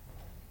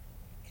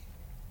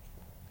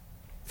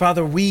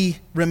 Father, we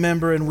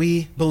remember and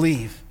we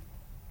believe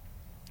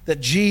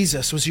that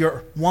Jesus was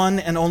your one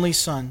and only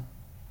Son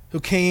who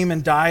came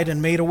and died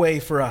and made a way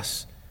for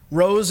us,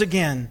 rose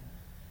again,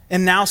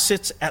 and now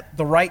sits at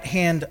the right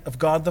hand of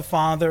God the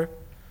Father,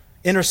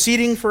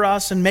 interceding for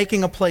us and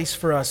making a place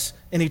for us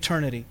in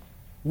eternity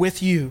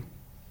with you.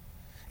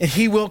 And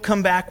he will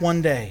come back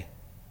one day.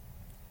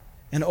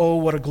 And oh,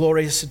 what a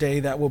glorious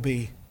day that will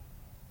be.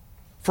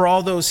 For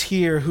all those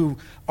here who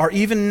are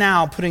even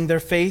now putting their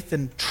faith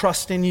and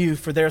trust in you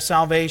for their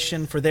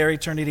salvation, for their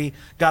eternity,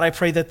 God, I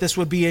pray that this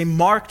would be a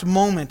marked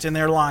moment in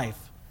their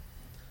life.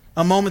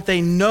 A moment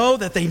they know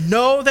that they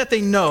know that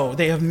they know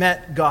they have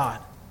met God.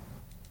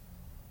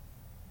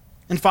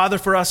 And Father,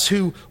 for us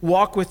who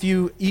walk with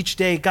you each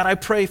day, God, I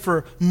pray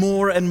for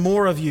more and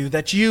more of you,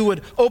 that you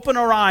would open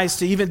our eyes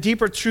to even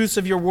deeper truths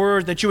of your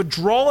word, that you would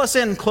draw us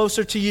in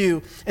closer to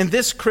you. And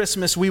this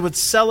Christmas, we would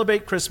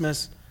celebrate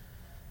Christmas.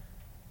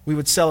 We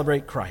would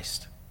celebrate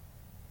Christ.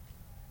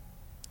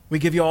 We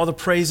give you all the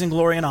praise and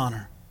glory and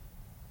honor.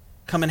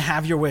 Come and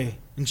have your way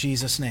in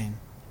Jesus' name.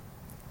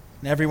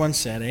 And everyone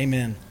said,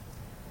 amen.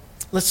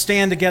 Let's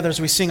stand together as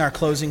we sing our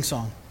closing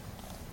song.